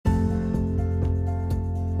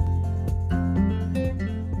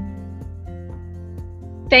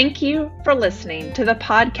Thank you for listening to the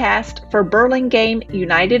podcast for Burlingame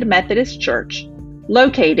United Methodist Church,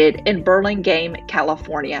 located in Burlingame,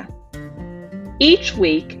 California. Each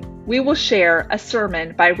week, we will share a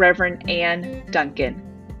sermon by Reverend Ann Duncan.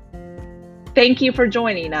 Thank you for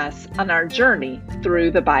joining us on our journey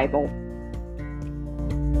through the Bible.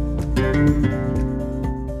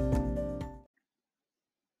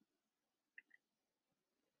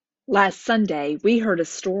 Last Sunday, we heard a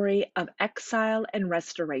story of exile and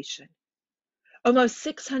restoration. Almost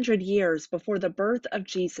 600 years before the birth of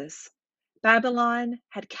Jesus, Babylon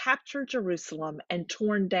had captured Jerusalem and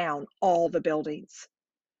torn down all the buildings.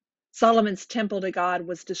 Solomon's temple to God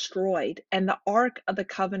was destroyed and the Ark of the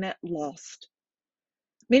Covenant lost.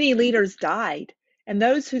 Many leaders died, and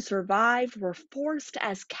those who survived were forced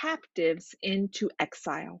as captives into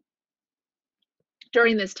exile.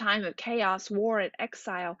 During this time of chaos, war, and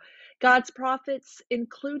exile, God's prophets,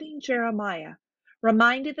 including Jeremiah,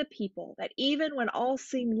 reminded the people that even when all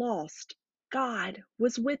seemed lost, God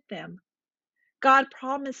was with them. God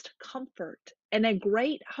promised comfort and a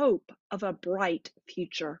great hope of a bright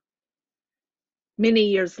future. Many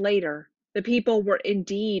years later, the people were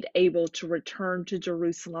indeed able to return to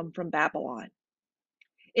Jerusalem from Babylon.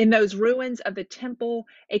 In those ruins of the temple,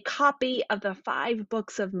 a copy of the 5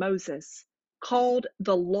 books of Moses, called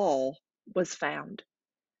the Law, was found.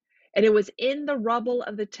 And it was in the rubble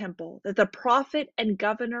of the temple that the prophet and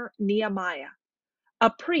governor Nehemiah, a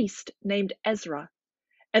priest named Ezra,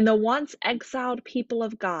 and the once exiled people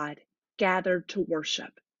of God gathered to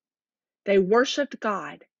worship. They worshiped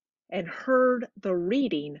God and heard the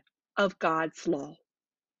reading of God's law.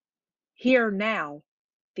 Hear now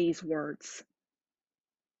these words.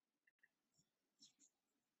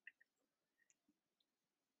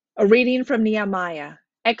 A reading from Nehemiah,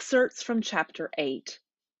 excerpts from chapter 8.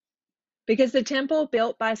 Because the temple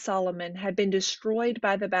built by Solomon had been destroyed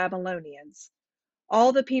by the Babylonians,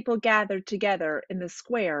 all the people gathered together in the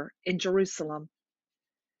square in Jerusalem.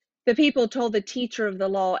 The people told the teacher of the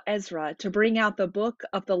law, Ezra, to bring out the book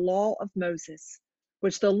of the law of Moses,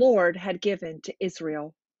 which the Lord had given to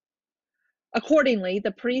Israel. Accordingly,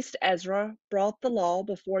 the priest Ezra brought the law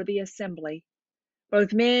before the assembly.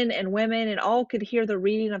 Both men and women and all could hear the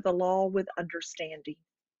reading of the law with understanding.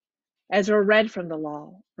 Ezra read from the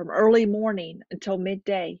law from early morning until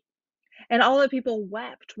midday, and all the people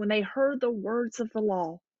wept when they heard the words of the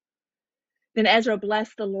law. Then Ezra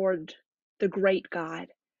blessed the Lord, the great God,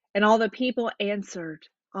 and all the people answered,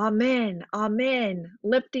 Amen, Amen,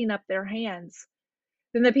 lifting up their hands.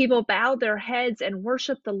 Then the people bowed their heads and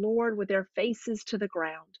worshiped the Lord with their faces to the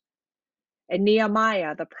ground. And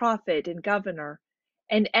Nehemiah, the prophet and governor,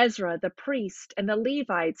 and Ezra, the priest, and the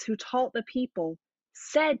Levites who taught the people,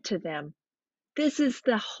 said to them, This is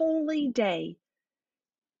the holy day.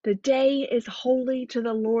 The day is holy to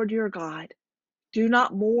the Lord your God. Do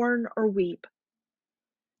not mourn or weep.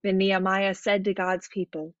 Then Nehemiah said to God's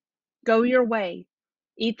people, Go your way,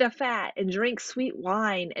 eat the fat and drink sweet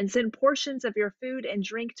wine, and send portions of your food and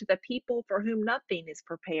drink to the people for whom nothing is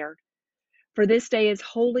prepared. For this day is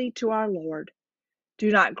holy to our Lord. Do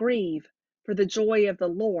not grieve, for the joy of the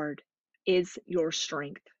Lord is your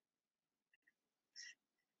strength.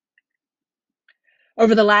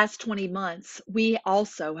 Over the last 20 months, we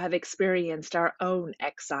also have experienced our own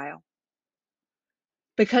exile.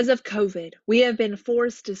 Because of COVID, we have been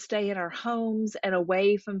forced to stay in our homes and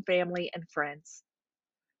away from family and friends.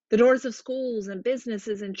 The doors of schools and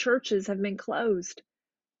businesses and churches have been closed,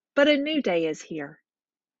 but a new day is here,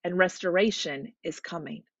 and restoration is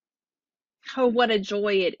coming. Oh, what a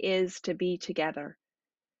joy it is to be together.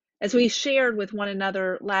 As we shared with one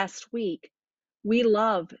another last week, we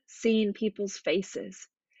love seeing people's faces,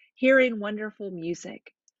 hearing wonderful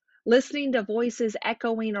music, listening to voices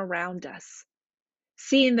echoing around us,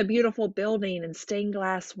 seeing the beautiful building and stained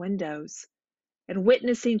glass windows, and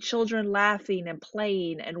witnessing children laughing and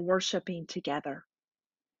playing and worshiping together.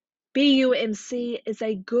 BUMC is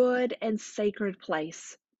a good and sacred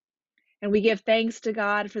place, and we give thanks to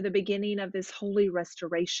God for the beginning of this holy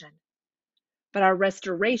restoration. But our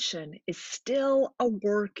restoration is still a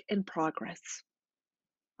work in progress.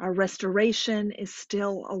 Our restoration is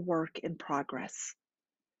still a work in progress.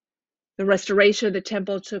 The restoration of the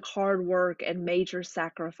temple took hard work and major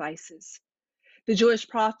sacrifices. The Jewish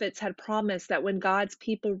prophets had promised that when God's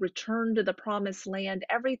people returned to the promised land,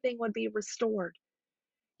 everything would be restored.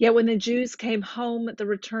 Yet when the Jews came home, the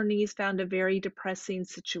returnees found a very depressing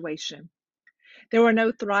situation. There were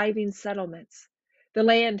no thriving settlements. The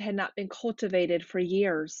land had not been cultivated for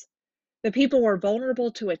years. The people were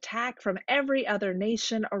vulnerable to attack from every other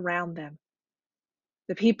nation around them.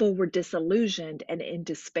 The people were disillusioned and in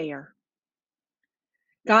despair.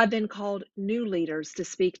 God then called new leaders to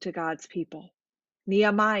speak to God's people,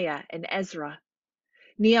 Nehemiah and Ezra.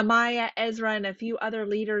 Nehemiah, Ezra, and a few other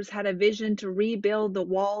leaders had a vision to rebuild the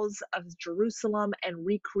walls of Jerusalem and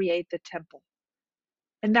recreate the temple.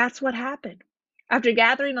 And that's what happened. After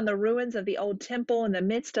gathering on the ruins of the old temple in the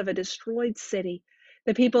midst of a destroyed city,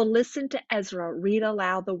 the people listened to Ezra read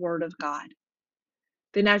aloud the word of God.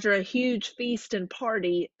 Then, after a huge feast and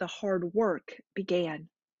party, the hard work began.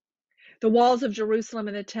 The walls of Jerusalem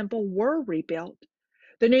and the temple were rebuilt.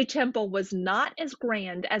 The new temple was not as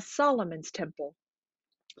grand as Solomon's temple.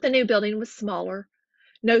 The new building was smaller.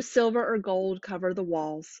 No silver or gold covered the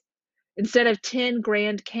walls. Instead of 10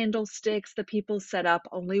 grand candlesticks, the people set up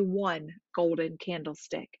only one golden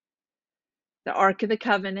candlestick. The Ark of the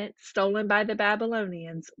Covenant, stolen by the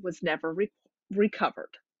Babylonians, was never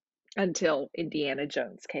recovered until Indiana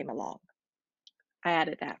Jones came along. I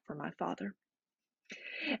added that for my father.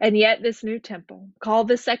 And yet, this new temple, called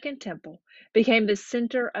the Second Temple, became the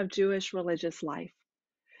center of Jewish religious life.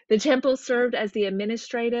 The temple served as the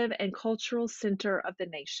administrative and cultural center of the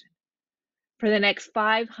nation. For the next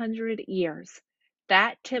 500 years,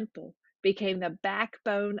 that temple became the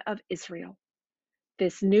backbone of Israel.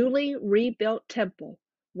 This newly rebuilt temple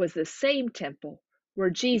was the same temple where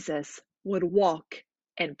Jesus would walk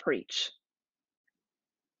and preach.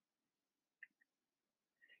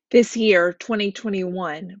 This year,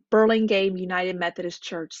 2021, Burlingame United Methodist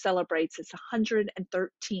Church celebrates its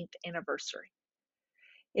 113th anniversary.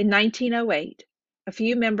 In 1908, a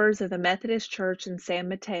few members of the Methodist Church in San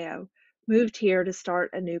Mateo moved here to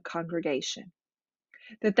start a new congregation.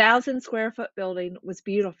 The 1,000-square-foot building was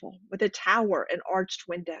beautiful, with a tower and arched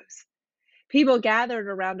windows. People gathered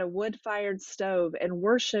around a wood-fired stove and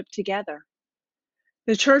worshiped together.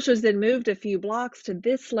 The church was then moved a few blocks to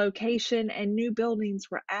this location, and new buildings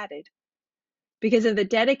were added. Because of the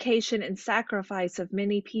dedication and sacrifice of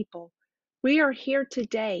many people, we are here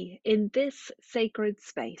today in this sacred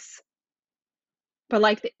space. But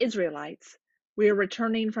like the Israelites, we are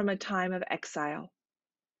returning from a time of exile.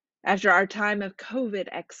 After our time of COVID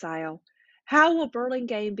exile, how will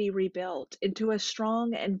Burlingame be rebuilt into a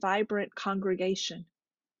strong and vibrant congregation?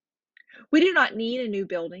 We do not need a new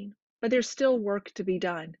building, but there's still work to be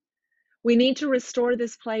done. We need to restore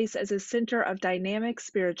this place as a center of dynamic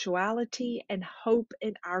spirituality and hope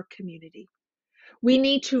in our community. We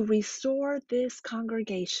need to restore this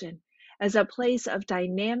congregation as a place of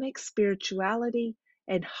dynamic spirituality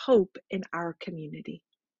and hope in our community.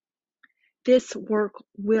 This work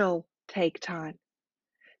will take time.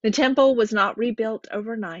 The temple was not rebuilt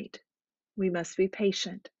overnight. We must be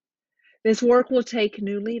patient. This work will take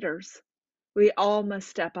new leaders. We all must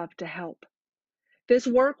step up to help. This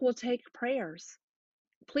work will take prayers.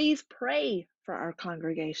 Please pray for our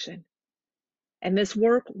congregation. And this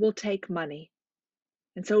work will take money.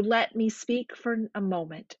 And so let me speak for a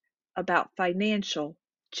moment about financial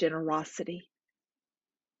generosity.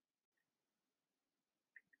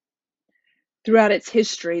 Throughout its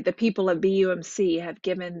history, the people of BUMC have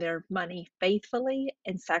given their money faithfully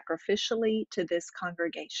and sacrificially to this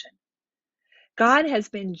congregation. God has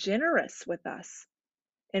been generous with us.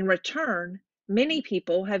 In return, many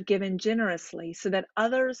people have given generously so that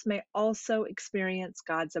others may also experience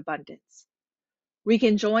God's abundance. We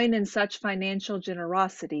can join in such financial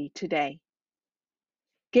generosity today.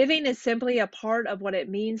 Giving is simply a part of what it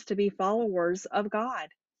means to be followers of God.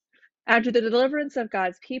 After the deliverance of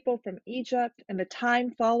God's people from Egypt and the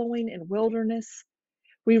time following in wilderness,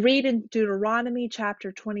 we read in Deuteronomy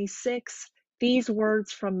chapter 26 these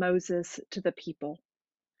words from Moses to the people.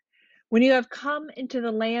 When you have come into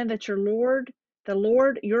the land that the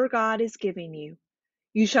Lord your God is giving you,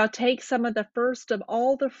 you shall take some of the first of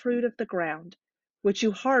all the fruit of the ground, which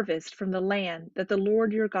you harvest from the land that the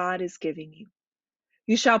Lord your God is giving you.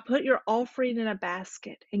 You shall put your offering in a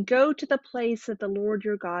basket and go to the place that the Lord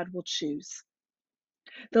your God will choose.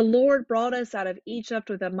 The Lord brought us out of Egypt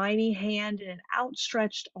with a mighty hand and an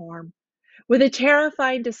outstretched arm, with a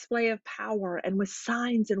terrifying display of power and with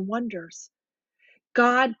signs and wonders.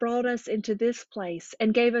 God brought us into this place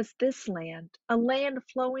and gave us this land, a land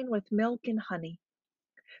flowing with milk and honey.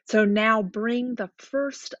 So now bring the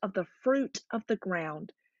first of the fruit of the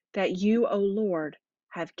ground that you, O Lord,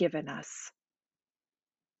 have given us.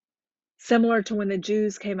 Similar to when the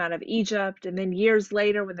Jews came out of Egypt, and then years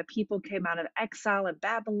later when the people came out of exile in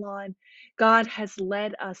Babylon, God has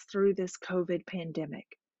led us through this COVID pandemic.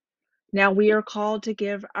 Now we are called to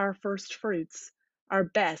give our first fruits, our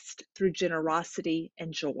best, through generosity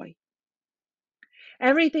and joy.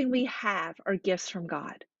 Everything we have are gifts from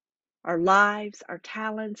God. Our lives, our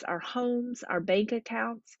talents, our homes, our bank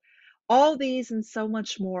accounts, all these and so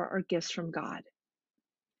much more are gifts from God.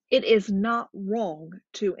 It is not wrong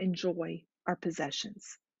to enjoy our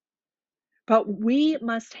possessions, but we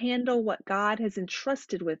must handle what God has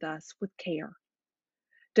entrusted with us with care.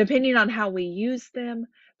 Depending on how we use them,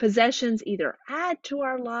 possessions either add to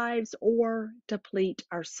our lives or deplete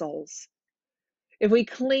our souls. If we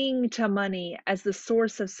cling to money as the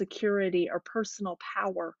source of security or personal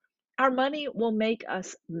power, our money will make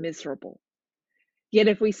us miserable. Yet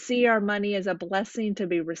if we see our money as a blessing to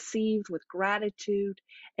be received with gratitude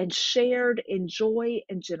and shared in joy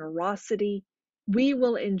and generosity, we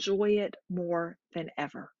will enjoy it more than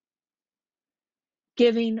ever.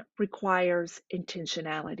 Giving requires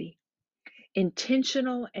intentionality.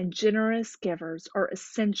 Intentional and generous givers are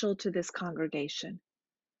essential to this congregation.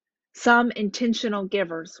 Some intentional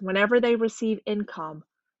givers, whenever they receive income,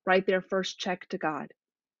 write their first check to God.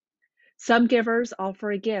 Some givers offer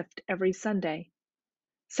a gift every Sunday.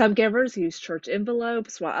 Some givers use church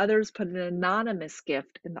envelopes, while others put an anonymous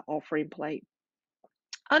gift in the offering plate.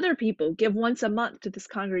 Other people give once a month to this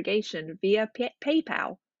congregation via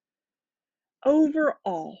PayPal.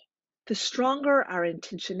 Overall, the stronger our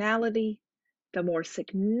intentionality, the more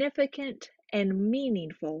significant and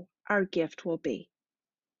meaningful our gift will be.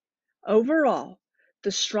 Overall,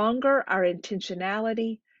 the stronger our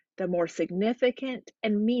intentionality, the more significant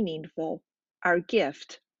and meaningful our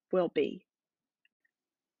gift will be.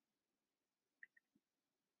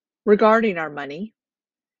 Regarding our money,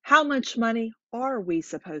 how much money are we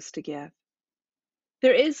supposed to give?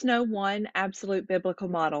 There is no one absolute biblical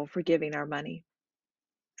model for giving our money.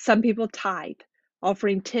 Some people tithe,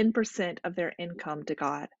 offering 10% of their income to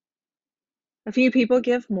God. A few people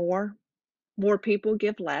give more people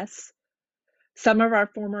give less. Some of our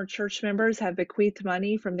former church members have bequeathed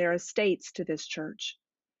money from their estates to this church.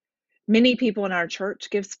 Many people in our church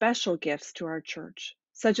give special gifts to our church,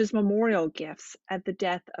 such as memorial gifts at the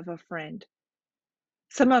death of a friend.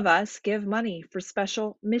 Some of us give money for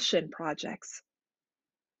special mission projects.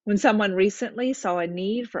 When someone recently saw a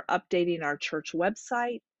need for updating our church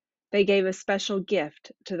website, they gave a special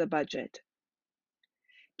gift to the budget.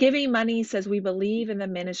 Giving money says we believe in the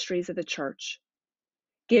ministries of the church.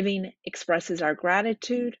 Giving expresses our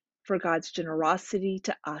gratitude for God's generosity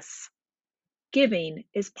to us. Giving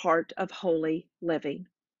is part of holy living.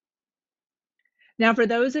 Now, for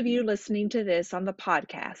those of you listening to this on the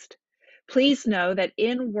podcast, please know that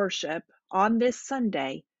in worship on this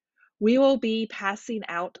Sunday, we will be passing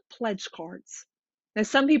out pledge cards. Now,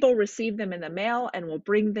 some people receive them in the mail and will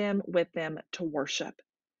bring them with them to worship.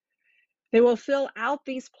 They will fill out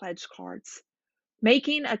these pledge cards,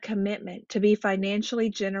 making a commitment to be financially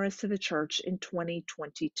generous to the church in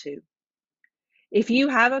 2022. If you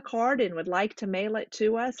have a card and would like to mail it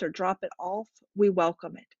to us or drop it off, we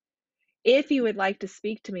welcome it. If you would like to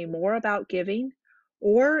speak to me more about giving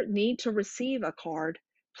or need to receive a card,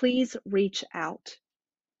 please reach out.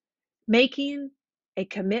 Making a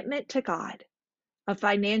commitment to God of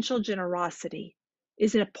financial generosity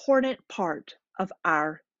is an important part of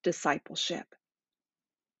our discipleship.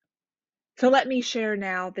 So let me share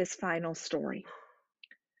now this final story.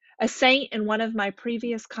 A saint in one of my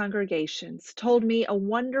previous congregations told me a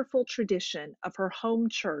wonderful tradition of her home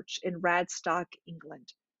church in Radstock,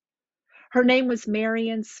 England. Her name was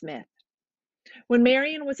Marian Smith. When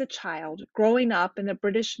Marian was a child, growing up in the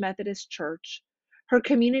British Methodist Church, her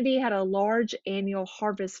community had a large annual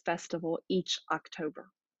harvest festival each October.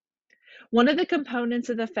 One of the components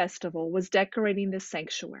of the festival was decorating the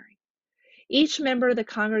sanctuary. Each member of the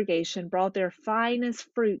congregation brought their finest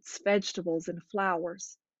fruits, vegetables, and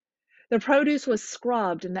flowers. The produce was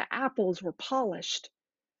scrubbed and the apples were polished.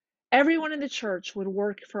 Everyone in the church would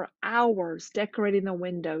work for hours decorating the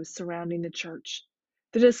windows surrounding the church.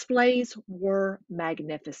 The displays were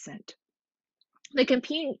magnificent.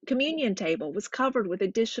 The communion table was covered with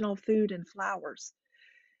additional food and flowers.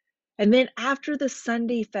 And then after the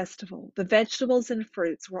Sunday festival, the vegetables and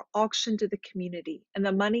fruits were auctioned to the community and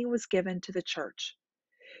the money was given to the church.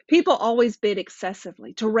 People always bid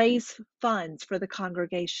excessively to raise funds for the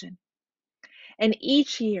congregation. And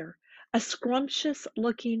each year, a scrumptious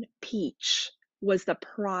looking peach was the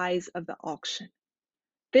prize of the auction.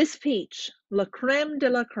 This peach, la creme de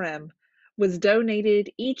la creme, was donated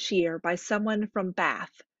each year by someone from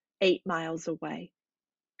Bath, 8 miles away.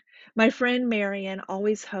 My friend Marian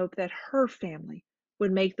always hoped that her family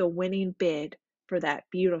would make the winning bid for that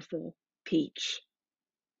beautiful peach.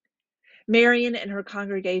 Marian and her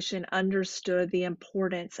congregation understood the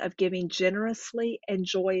importance of giving generously and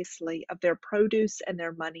joyously of their produce and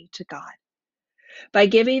their money to God. By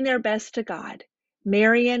giving their best to God,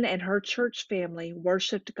 Marian and her church family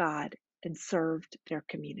worshiped God and served their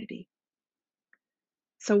community.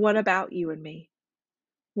 So what about you and me?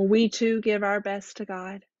 Will we too give our best to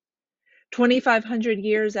God? 2,500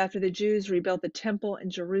 years after the Jews rebuilt the temple in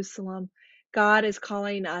Jerusalem, God is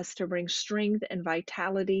calling us to bring strength and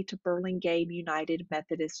vitality to Burlingame United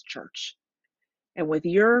Methodist Church. And with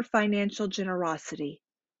your financial generosity,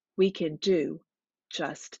 we can do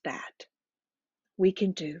just that. We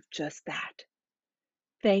can do just that.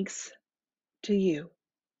 Thanks to you.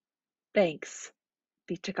 Thanks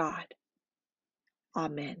be to God.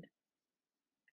 Amen.